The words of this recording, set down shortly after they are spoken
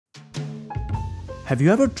Have you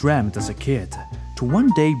ever dreamt as a kid to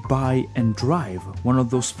one day buy and drive one of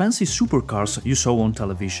those fancy supercars you saw on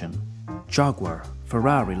television? Jaguar,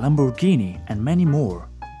 Ferrari, Lamborghini, and many more,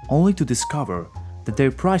 only to discover that their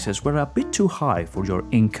prices were a bit too high for your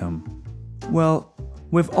income. Well,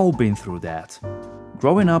 we've all been through that.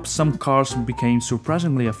 Growing up, some cars became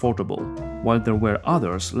surprisingly affordable, while there were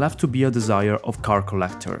others left to be a desire of car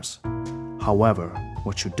collectors. However,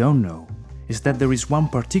 what you don't know is that there is one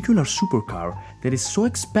particular supercar that is so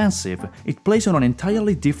expensive it plays on an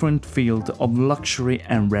entirely different field of luxury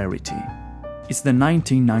and rarity. It's the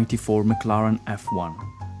 1994 McLaren F1,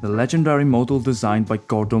 the legendary model designed by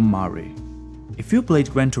Gordon Murray. If you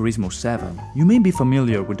played Gran Turismo 7, you may be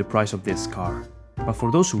familiar with the price of this car. But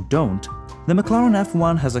for those who don't, the McLaren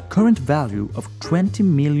F1 has a current value of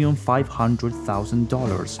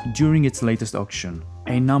 $20,500,000 during its latest auction,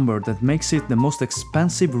 a number that makes it the most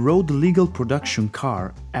expensive road-legal production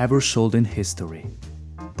car ever sold in history.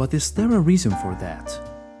 But is there a reason for that?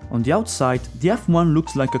 On the outside, the F1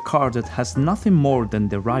 looks like a car that has nothing more than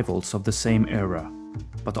the rivals of the same era.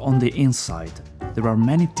 But on the inside, there are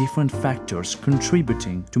many different factors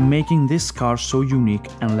contributing to making this car so unique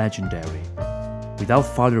and legendary. Without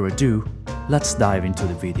further ado, let's dive into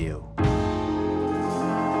the video.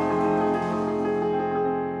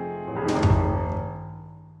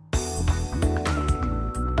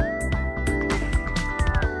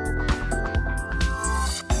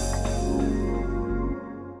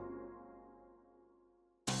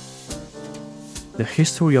 The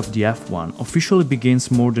history of the F1 officially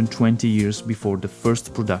begins more than 20 years before the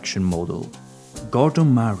first production model.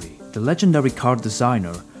 Gordon Murray, the legendary car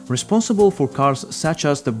designer, responsible for cars such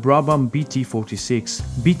as the Brabham BT46,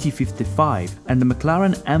 BT55 and the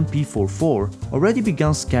McLaren MP44, already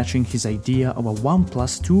began sketching his idea of a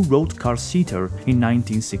 1+2 road car seater in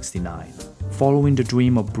 1969, following the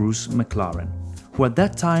dream of Bruce McLaren, who at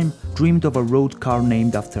that time dreamed of a road car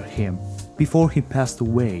named after him, before he passed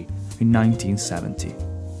away in 1970.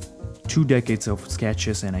 2 decades of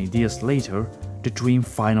sketches and ideas later, the dream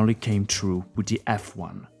finally came true with the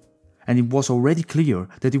F1. And it was already clear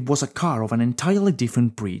that it was a car of an entirely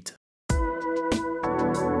different breed.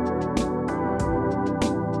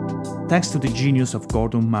 Thanks to the genius of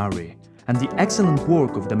Gordon Murray and the excellent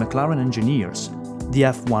work of the McLaren engineers, the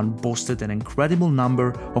F1 boasted an incredible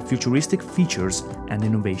number of futuristic features and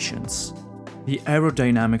innovations. The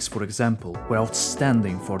aerodynamics, for example, were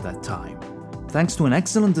outstanding for that time, thanks to an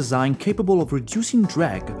excellent design capable of reducing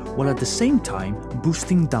drag while at the same time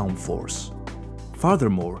boosting downforce.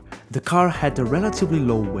 Furthermore, the car had a relatively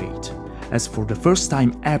low weight, as for the first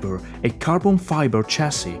time ever a carbon fiber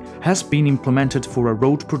chassis has been implemented for a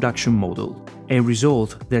road production model, a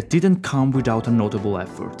result that didn't come without a notable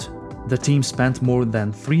effort. The team spent more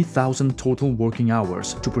than 3,000 total working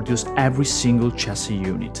hours to produce every single chassis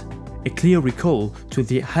unit. A clear recall to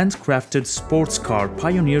the handcrafted sports car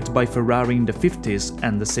pioneered by Ferrari in the 50s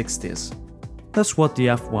and the 60s. That's what the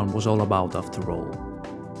F1 was all about after all.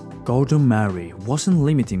 Gordon Murray wasn't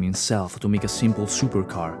limiting himself to make a simple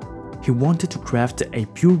supercar. He wanted to craft a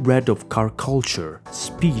purebred of car culture,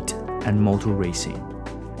 speed and motor racing.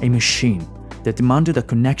 A machine that demanded a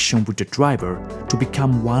connection with the driver to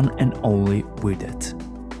become one and only with it.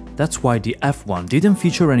 That's why the F1 didn't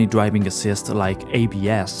feature any driving assist like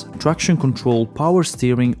ABS, traction control, power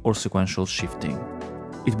steering or sequential shifting.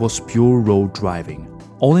 It was pure road driving,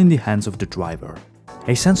 all in the hands of the driver.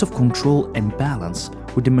 A sense of control and balance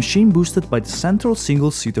with the machine boosted by the central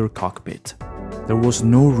single-seater cockpit. There was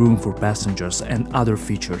no room for passengers and other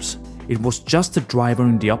features. It was just the driver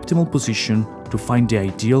in the optimal position to find the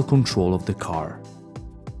ideal control of the car.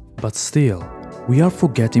 But still, we are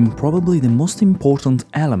forgetting probably the most important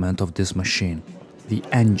element of this machine, the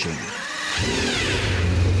engine.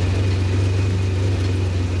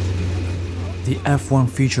 The F1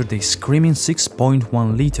 featured a screaming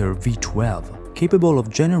 6.1-liter V12, capable of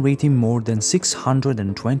generating more than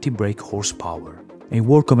 620 brake horsepower, a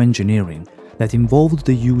work of engineering that involved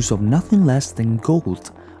the use of nothing less than gold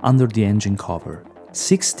under the engine cover,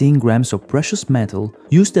 16 grams of precious metal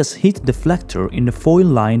used as heat deflector in the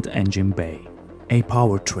foil-lined engine bay. A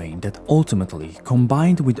powertrain that ultimately,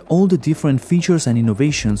 combined with all the different features and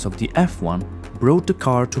innovations of the F1, brought the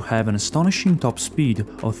car to have an astonishing top speed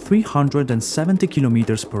of 370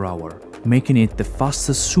 km per hour, making it the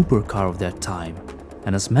fastest supercar of that time,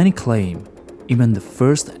 and as many claim, even the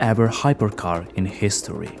first ever hypercar in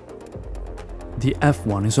history. The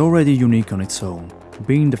F1 is already unique on its own,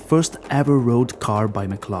 being the first ever road car by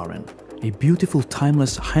McLaren, a beautiful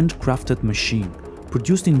timeless handcrafted machine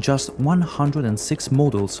produced in just 106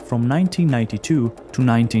 models from 1992 to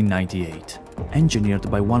 1998, engineered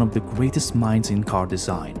by one of the greatest minds in car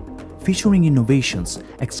design, featuring innovations,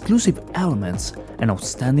 exclusive elements, and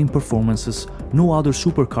outstanding performances no other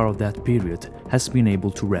supercar of that period has been able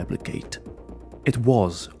to replicate. It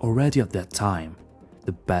was, already at that time,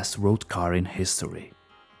 the best road car in history.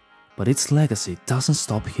 But its legacy doesn't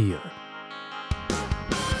stop here.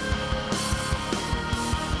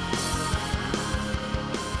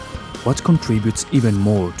 What contributes even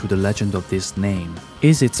more to the legend of this name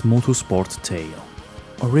is its motorsport tale.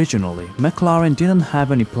 Originally, McLaren didn't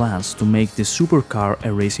have any plans to make this supercar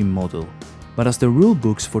a racing model, but as the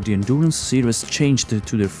rulebooks for the endurance series changed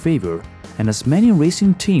to their favor, and as many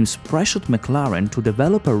racing teams pressured McLaren to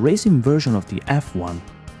develop a racing version of the F1,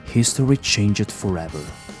 history changed forever.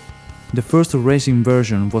 The first racing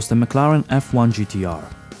version was the McLaren F1 GTR,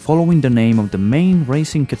 following the name of the main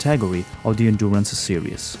racing category of the endurance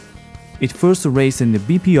series. It first raced in the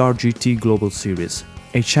BPR GT Global Series,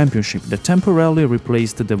 a championship that temporarily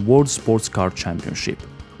replaced the World Sports Car Championship,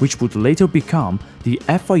 which would later become the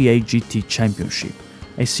FIA GT Championship,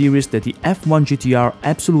 a series that the F1 GTR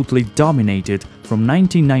absolutely dominated from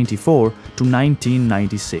 1994 to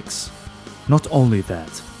 1996. Not only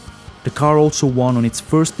that, the car also won on its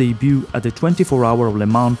first debut at the 24 Hour of Le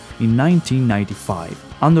Mans in 1995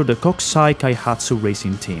 under the Kokusai Kaihatsu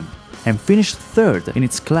racing team, and finished third in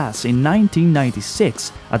its class in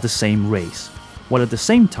 1996 at the same race, while at the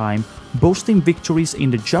same time boasting victories in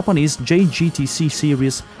the Japanese JGTC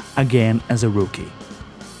series again as a rookie.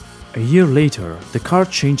 A year later, the car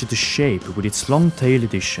changed shape with its long-tail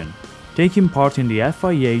edition, taking part in the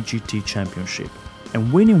FIA GT Championship,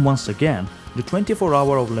 and winning once again the 24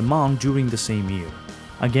 Hour of Le Mans during the same year,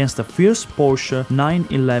 against a fierce Porsche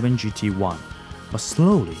 911 GT1, but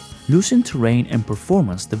slowly losing terrain and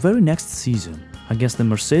performance the very next season against the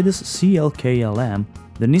Mercedes CLK-LM,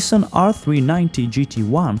 the Nissan R390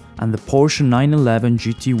 GT1 and the Porsche 911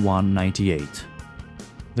 GT1 98.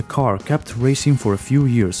 The car kept racing for a few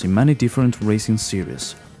years in many different racing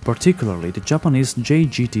series, particularly the Japanese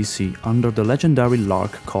JGTC under the legendary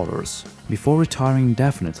Lark colors, before retiring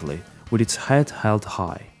indefinitely with its head held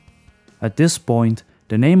high. At this point,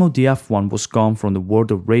 the name of the F1 was gone from the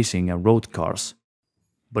world of racing and road cars,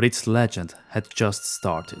 but its legend had just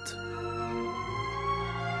started.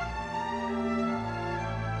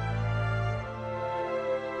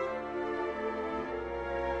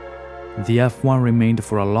 The F1 remained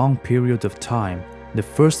for a long period of time the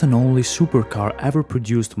first and only supercar ever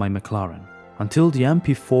produced by McLaren, until the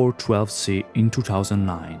MP4 12C in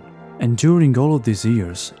 2009. And during all of these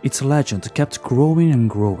years, its legend kept growing and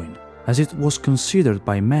growing, as it was considered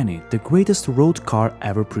by many the greatest road car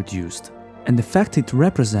ever produced. And the fact it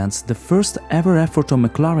represents the first ever effort of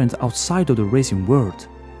McLaren outside of the racing world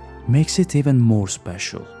makes it even more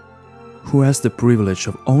special. Who has the privilege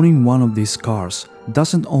of owning one of these cars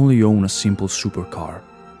doesn't only own a simple supercar.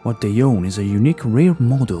 What they own is a unique rare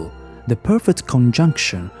model, the perfect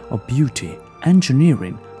conjunction of beauty,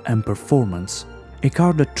 engineering and performance, a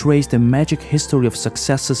car that traced the magic history of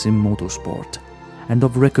successes in motorsport and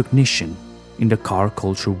of recognition in the car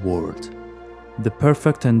culture world. The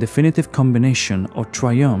perfect and definitive combination of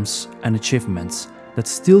triumphs and achievements that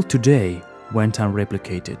still today went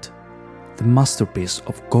unreplicated. The masterpiece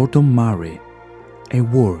of Gordon Murray, a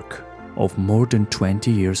work of more than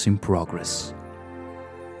 20 years in progress.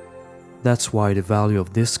 That's why the value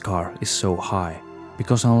of this car is so high,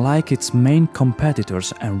 because unlike its main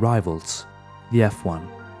competitors and rivals, the F1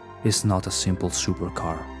 is not a simple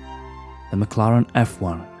supercar. The McLaren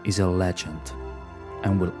F1 is a legend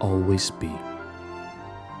and will always be.